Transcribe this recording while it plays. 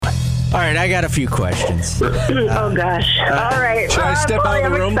All right, I got a few questions. Oh, gosh. All right. Should I step out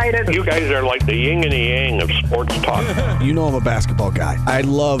of the room? I'm excited. You guys are like the yin and the yang of sports talk. You know I'm a basketball guy. I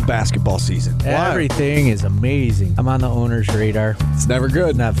love basketball season. Everything is amazing. I'm on the owner's radar. It's never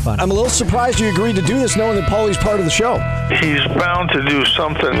good. Not fun. I'm a little surprised you agreed to do this knowing that Paulie's part of the show. He's bound to do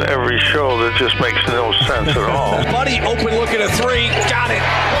something every show that just makes no sense at all. Buddy, open look at a three. Got it.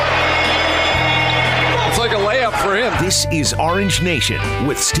 It's like a layup for him. This is Orange Nation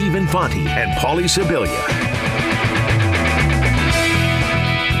with Stephen Fonte and Paulie Sibilia.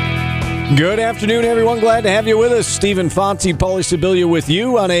 Good afternoon, everyone. Glad to have you with us. Stephen Fonte, Paulie Sibilia with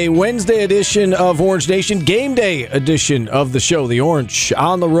you on a Wednesday edition of Orange Nation, game day edition of the show. The Orange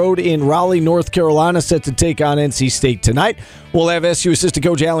on the road in Raleigh, North Carolina, set to take on NC State tonight. We'll have SU assistant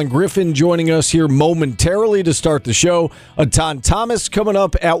coach Alan Griffin joining us here momentarily to start the show. Aton Thomas coming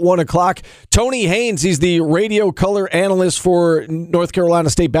up at 1 o'clock. Tony Haynes, he's the radio color analyst for North Carolina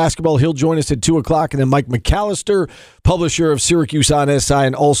State basketball. He'll join us at 2 o'clock. And then Mike McAllister, publisher of Syracuse on SI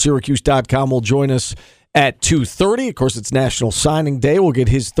and allsyracuse.com, will join us at 2:30. Of course, it's National Signing Day. We'll get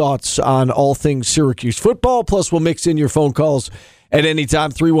his thoughts on all things Syracuse football. Plus, we'll mix in your phone calls at any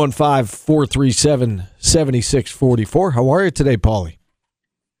time, 315-437-7644. How are you today, Paulie?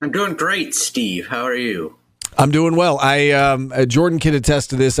 I'm doing great, Steve. How are you? I'm doing well. Jordan can attest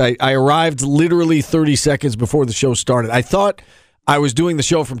to this. I arrived literally 30 seconds before the show started. I thought I was doing the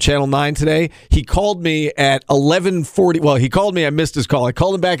show from Channel 9 today. He called me at 11:40. Well, he called me. I missed his call. I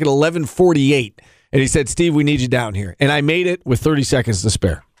called him back at 11:48, and he said, Steve, we need you down here. And I made it with 30 seconds to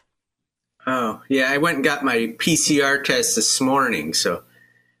spare. Oh, yeah, I went and got my PCR test this morning, so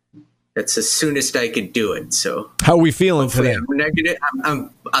that's the soonest I could do it. So how are we feeling today? I'm negative. I'm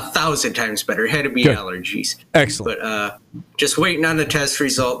 1,000 times better. Had to be Good. Allergies. Excellent. But just waiting on the test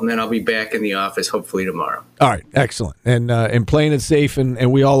result, and then I'll be back in the office hopefully tomorrow. All right, excellent. And playing it safe,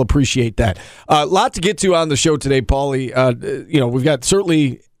 and we all appreciate that. A lot to get to on the show today, Paulie. We've got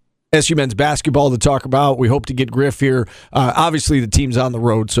certainly SU men's basketball to talk about. We hope to get Griff here. Obviously, the team's on the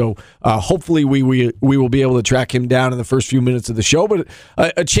road, so hopefully we will be able to track him down in the first few minutes of the show. But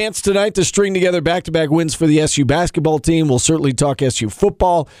a chance tonight to string together back-to-back wins for the SU basketball team. We'll certainly talk SU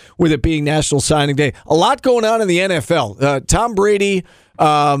football, with it being National Signing Day. A lot going on in the NFL. Tom Brady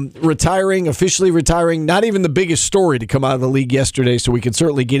officially retiring. Not even the biggest story to come out of the league yesterday, so we can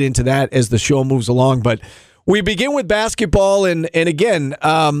certainly get into that as the show moves along. But we begin with basketball, and again,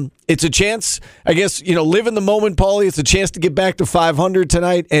 it's a chance, I guess, live in the moment, Paulie. It's a chance to get back to 500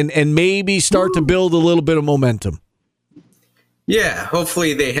 tonight and maybe start to build a little bit of momentum. Yeah,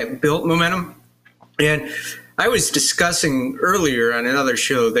 hopefully they have built momentum. And I was discussing earlier on another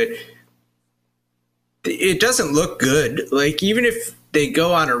show that it doesn't look good. Like, even if they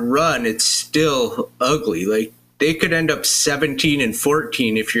go on a run, it's still ugly. Like, they could end up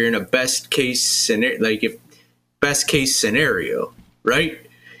 17-14 if you're in a best case scenario, right?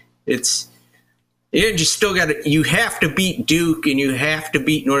 You have to beat Duke and you have to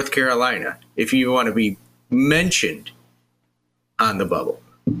beat North Carolina if you want to be mentioned on the bubble.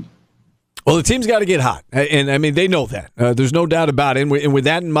 Well, the team's got to get hot, and I mean, they know that. There's no doubt about it. And with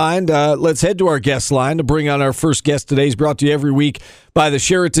that in mind, let's head to our guest line to bring on our first guest today. He's brought to you every week by the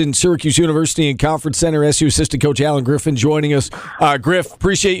Sheraton Syracuse University and Conference Center. SU assistant coach Alan Griffin joining us. Griff,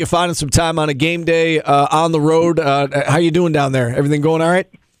 appreciate you finding some time on a game day on the road. How you doing down there? Everything going all right?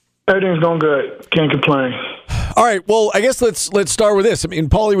 Everything's going good. Can't complain. All right. Well, I guess let's start with this. I mean,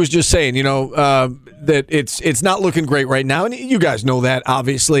 Paulie was just saying, that it's not looking great right now, and you guys know that,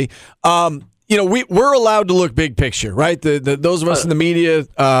 obviously. We're allowed to look big picture, right? Those of us in the media,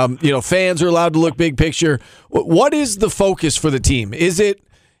 fans are allowed to look big picture. What is the focus for the team? Is it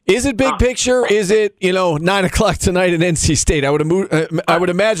big picture? Is it 9 o'clock tonight at NC State? I would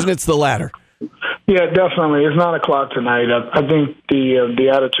imagine it's the latter. Yeah, definitely. It's 9 o'clock tonight. I think the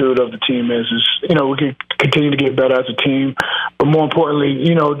attitude of the team is we can continue to get better as a team, but more importantly,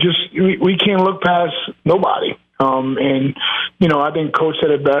 we can't look past nobody. I think Coach said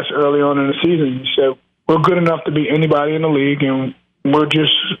it best early on in the season. He said we're good enough to beat anybody in the league, and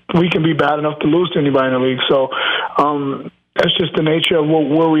we can be bad enough to lose to anybody in the league. So that's just the nature of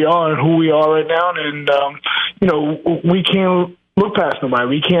where we are and who we are right now, and we can't look past nobody.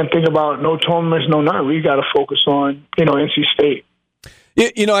 We can't think about no tournaments, no nothing. We got to focus on, NC State.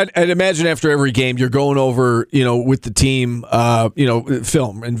 I'd imagine after every game you're going over, with the team,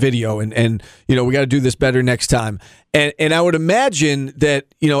 film and video, and we got to do this better next time. And I would imagine that,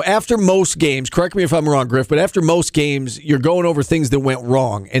 after most games, correct me if I'm wrong, Griff, but after most games, you're going over things that went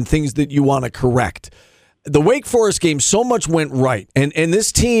wrong and things that you want to correct. the Wake Forest game, so much went right, and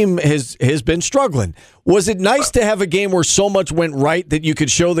this team has been struggling. Was it nice to have a game where so much went right that you could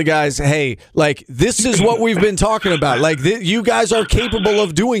show the guys, hey, like, this is what we've been talking about. Like, you guys are capable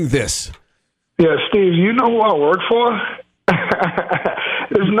of doing this. Yeah, Steve, you know who I work for?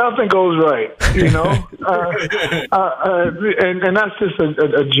 There's nothing goes right, and that's just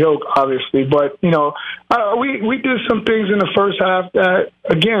a joke, obviously. But we did some things in the first half that,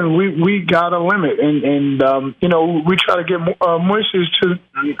 again, we got a limit, and we try to get Moises to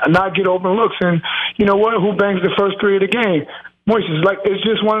not get open looks. And you know what? Who bangs the first three of the game? Moises. Like, it's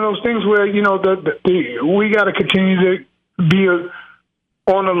just one of those things where we got to continue to be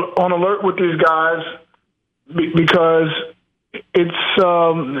on alert with these guys because. We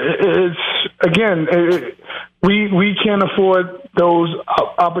can't afford those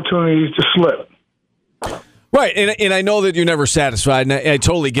opportunities to slip. Right, and I know that you're never satisfied, and I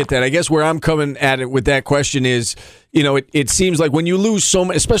totally get that. I guess where I'm coming at it with that question is, it seems like when you lose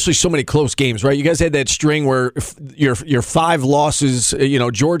especially so many close games, right? You guys had that string where your 5 losses,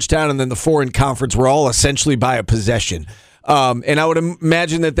 Georgetown and then the 4 in conference were all essentially by a possession. And I would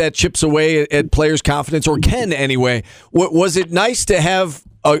imagine that chips away at players' confidence, or can anyway. Was it nice to have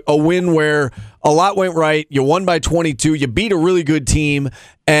a win where a lot went right? You won by 22. You beat a really good team,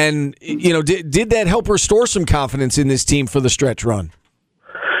 and did that help restore some confidence in this team for the stretch run?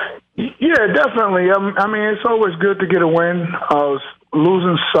 Yeah, definitely. I mean, it's always good to get a win.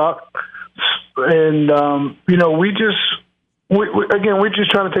 Losing sucked, and we're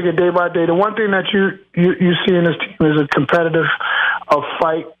just trying to take it day by day. The one thing that you see in this team is a competitive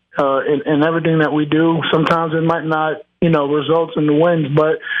fight in everything that we do. Sometimes it might not, result in the wins,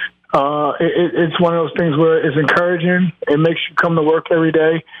 but it's one of those things where it's encouraging. It makes you come to work every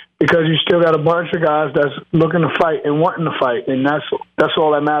day because you still got a bunch of guys that's looking to fight and wanting to fight, and that's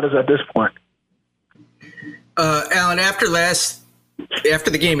all that matters at this point. Alan, after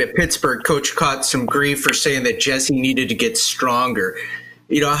the game at Pittsburgh, Coach caught some grief for saying that Jesse needed to get stronger.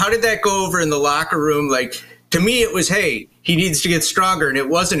 How did that go over in the locker room? Like, to me, it was, hey, he needs to get stronger, and it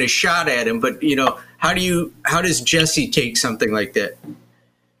wasn't a shot at him. But, how does Jesse take something like that?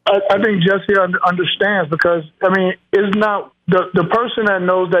 I think Jesse understands because, it's not the person that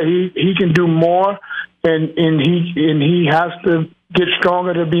knows that he can do more and he has to get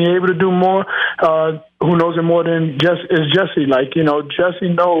stronger to be able to do more. Who knows it more than Jesse? Like, Jesse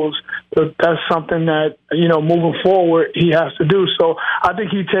knows that that's something that, moving forward he has to do. So I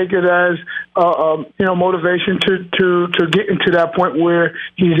think he take it as, motivation to get into that point where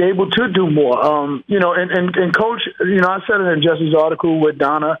he's able to do more. And Coach, I said it in Jesse's article with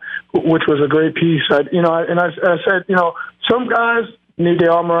Donna, which was a great piece. I said, some guys need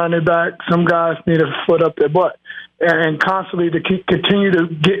their arm around their back. Some guys need a foot up their butt. And constantly to continue to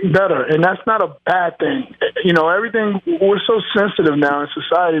get better. And that's not a bad thing. Everything, we're so sensitive now in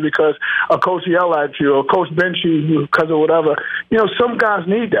society because a coach yell at you or a coach bench you because of whatever. Some guys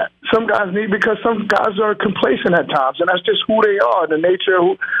need that. Some guys need, because some guys are complacent at times, and that's just who they are, the nature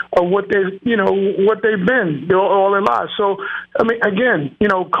of what what they've been all their lives. So, again,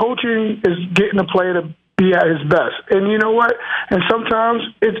 coaching is getting a player to be at his best. And you know what? And sometimes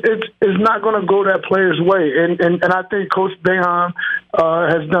it's not going to go that player's way. And I think Coach Boeheim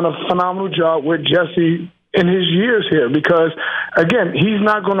has done a phenomenal job with Jesse in his years here because, again, he's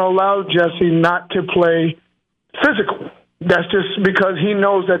not going to allow Jesse not to play physical. That's just because he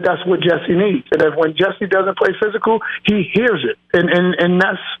knows that that's what Jesse needs. And that when Jesse doesn't play physical, he hears it. And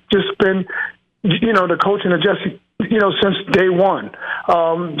that's just been, the coaching of Jesse, since day one.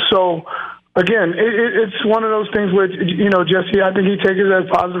 Again, it's one of those things where, Jesse, I think he takes it as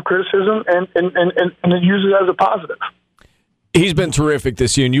positive criticism and uses it as a positive. He's been terrific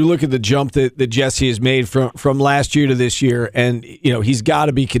this year, and you look at the jump that Jesse has made from last year to this year, and, he's got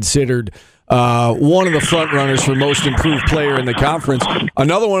to be considered one of the front runners for most improved player in the conference.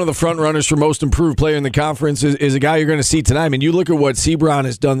 Another one of the front runners for most improved player in the conference is a guy you're going to see tonight. I mean, you look at what Sebron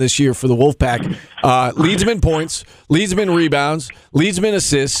has done this year for the Wolfpack. Leads him in points, leads him in rebounds, leads him in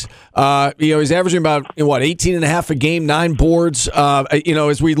assists. He's averaging about 18 and a half a game, 9 boards.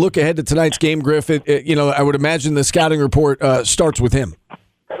 As we look ahead to tonight's game, Griff, I would imagine the scouting report starts with him.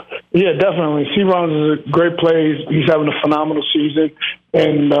 Yeah, definitely. Sebron is a great player. He's having a phenomenal season.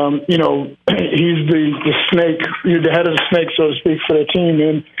 And, he's the snake, the head of the snake, so to speak, for the team.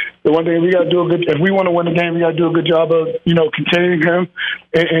 And the one thing we got to do if we want to win the game, we got to do a good job of, containing him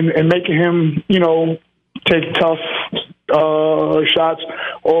and making him, take tough shots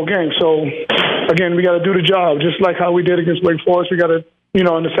all game. So, again, we got to do the job, just like how we did against Wake Forest. We got to, in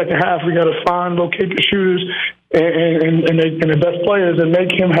the second half, we got to locate the shooters and the best players and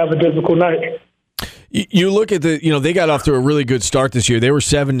make him have a difficult night. you look at they got off to a really good start this year. They were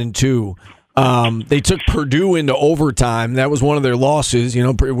 7-2. They took Purdue into overtime. That was one of their losses.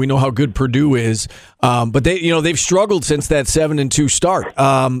 We know how good Purdue is. But they've struggled since that 7-2 start.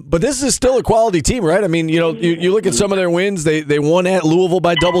 But this is still a quality team, right? I mean, you look at some of their wins. They won at Louisville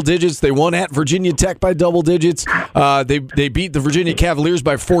by double digits. They won at Virginia Tech by double digits. They beat the Virginia Cavaliers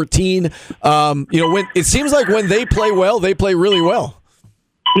by 14. When it seems like when they play well, they play really well.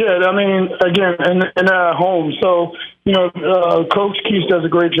 Yeah, I mean, again, and at home. So, Coach Keese does a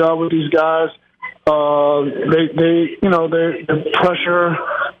great job with these guys. The pressure,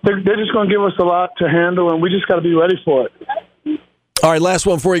 they're just going to give us a lot to handle, and we just got to be ready for it. All right, last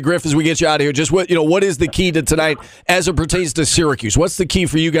one for you, Griff, as we get you out of here. Just what is the key to tonight as it pertains to Syracuse? What's the key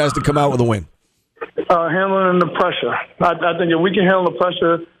for you guys to come out with a win? Handling the pressure. I think if we can handle the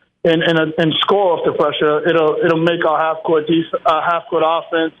pressure and score off the pressure, it'll make our half court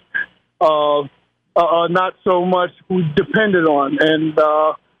offense not so much dependent on, and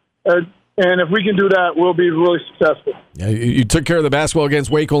if we can do that, we'll be really successful. Yeah, you took care of the basketball against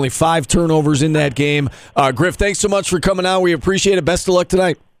Wake. Only 5 turnovers in that game. Griff, thanks so much for coming out. We appreciate it. Best of luck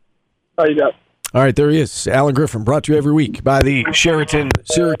tonight. How you got? All right, there he is, Alan Griffin, brought to you every week by the Sheraton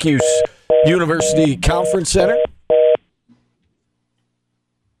Syracuse University Conference Center.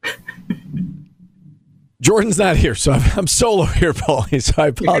 Jordan's not here, so I'm solo here, Paulie, so I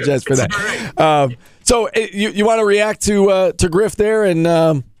apologize for that. Right. So you want to react to Griff there and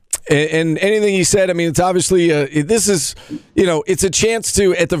anything he said? I mean, it's obviously this is, it's a chance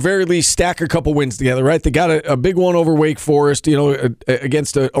to, at the very least, stack a couple wins together, right? They got a big one over Wake Forest,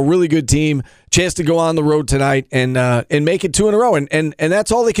 against a really good team. Chance to go on the road tonight and make it 2 in a row, and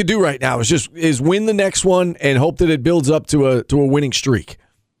that's all they could do right now is win the next one and hope that it builds up to a winning streak.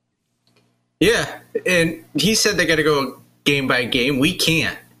 Yeah, and he said they got to go game by game. We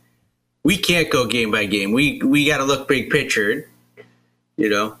can't. We can't go game by game. We got to look big picture.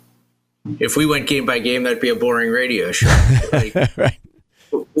 If we went game by game, that'd be a boring radio show. Right.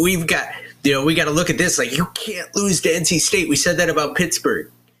 We've got, we got to look at this. Like, you can't lose to NC State. We said that about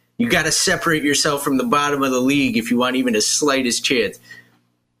Pittsburgh. You got to separate yourself from the bottom of the league if you want even the slightest chance.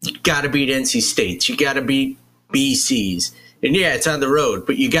 You got to beat NC States. You got to beat BCs. And yeah, it's on the road,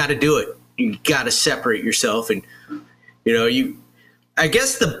 but you got to do it. You got to separate yourself. And, I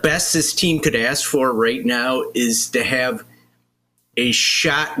guess the best this team could ask for right now is to have a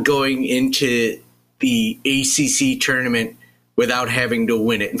shot going into the ACC tournament without having to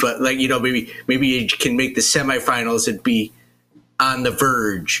win it. But maybe you can make the semifinals and be on the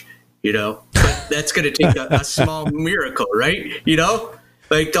verge, but that's going to take a small miracle, right?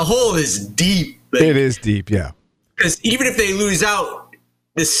 The hole is deep. It is deep. Yeah. Because even if they lose out,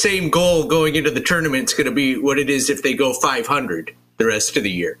 the same goal going into the tournament is going to be what it is if they go 500 the rest of the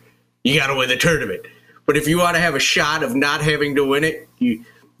year. You got to win the tournament. But if you want to have a shot of not having to win it,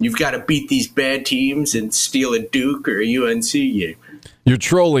 you've got to beat these bad teams and steal a Duke or a UNC game. You're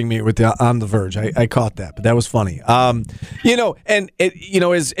trolling me with the on the verge. I caught that, but that was funny. As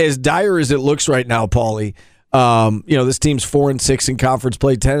dire as it looks right now, Paulie, this team's 4-6 in conference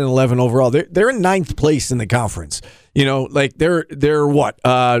play, 10-11 overall. They're in 9th place in the conference. They're what?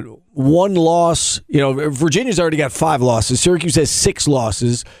 One loss. Virginia's already got 5 losses. Syracuse has 6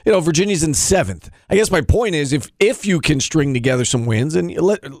 losses. Virginia's in 7th. I guess my point is, if you can string together some wins, and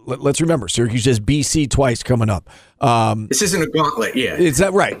let's remember, Syracuse has BC twice coming up. This isn't a gauntlet, yeah. Is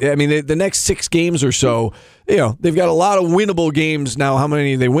that right? I mean, the next 6 games or so, they've got a lot of winnable games now. How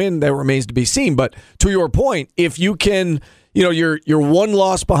many they win, that remains to be seen. But to your point, if you can, you're 1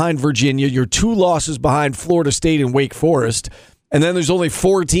 loss behind Virginia, you're 2 losses behind Florida State and Wake Forest, and then there's only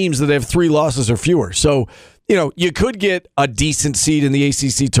 4 teams that have 3 losses or fewer. So, you could get a decent seed in the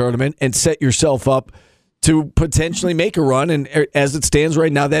ACC tournament and set yourself up to potentially make a run. And as it stands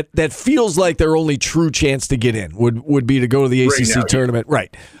right now, that feels like their only true chance to get in would be to go to the ACC tournament.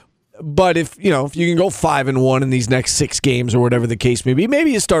 Right. But if you can go 5-1 in these next 6 games or whatever the case may be,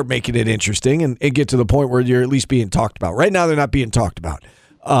 maybe you start making it interesting and get to the point where you're at least being talked about. Right now, they're not being talked about.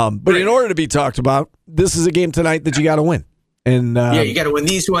 But in order to be talked about, this is a game tonight that you got to win. And you got to win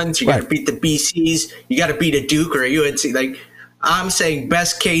these ones. You got to beat the BCs. You got to beat a Duke or a UNC. I'm saying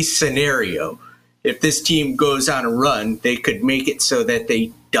best case scenario, if this team goes on a run, they could make it so that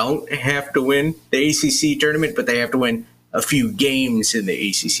they don't have to win the ACC tournament, but they have to win a few games in the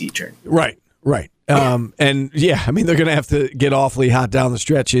ACC tournament. Right. And they're going to have to get awfully hot down the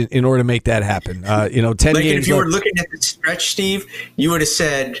stretch in order to make that happen. 10 games. If you were looking at the stretch, Steve, you would have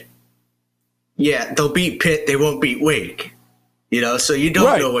said, yeah, they'll beat Pitt. They won't beat Wake. So you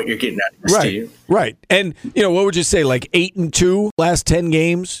don't know what you're getting out of this team. Right. And, what would you say, like 8-2 last 10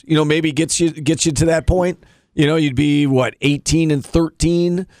 games, maybe gets you to that point? You'd be,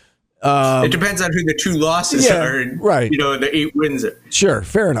 18-13? It depends on who the 2 losses are. Right. The 8 wins it. Sure.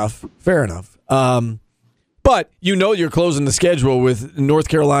 Fair enough. But you're closing the schedule with North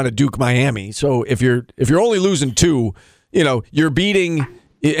Carolina, Duke, Miami. So if you're only losing 2, you're beating.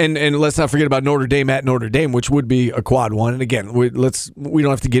 And let's not forget about Notre Dame at Notre Dame, which would be a quad 1. And again, we don't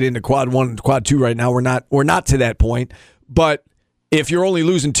have to get into quad 1 and quad 2 right now. We're not to that point. But if you're only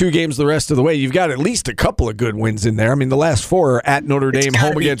losing 2 games the rest of the way, you've got at least a couple of good wins in there. I mean, the last 4 are at Notre Dame,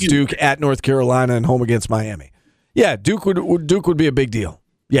 home against Duke, at North Carolina, and home against Miami. Yeah, Duke would be a big deal.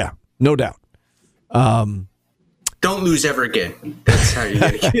 Yeah, no doubt. Don't lose ever again. That's how you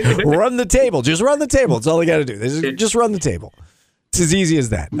got to get it. Run the table. Just run the table. That's all you got to do. Just run the table. It's as easy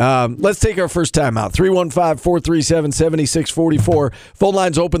as that. Let's take our first time out. 315-437-7644. Phone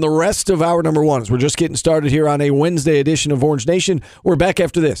lines open the rest of hour number 1. We're just getting started here on a Wednesday edition of Orange Nation. We're back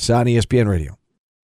after this on ESPN Radio.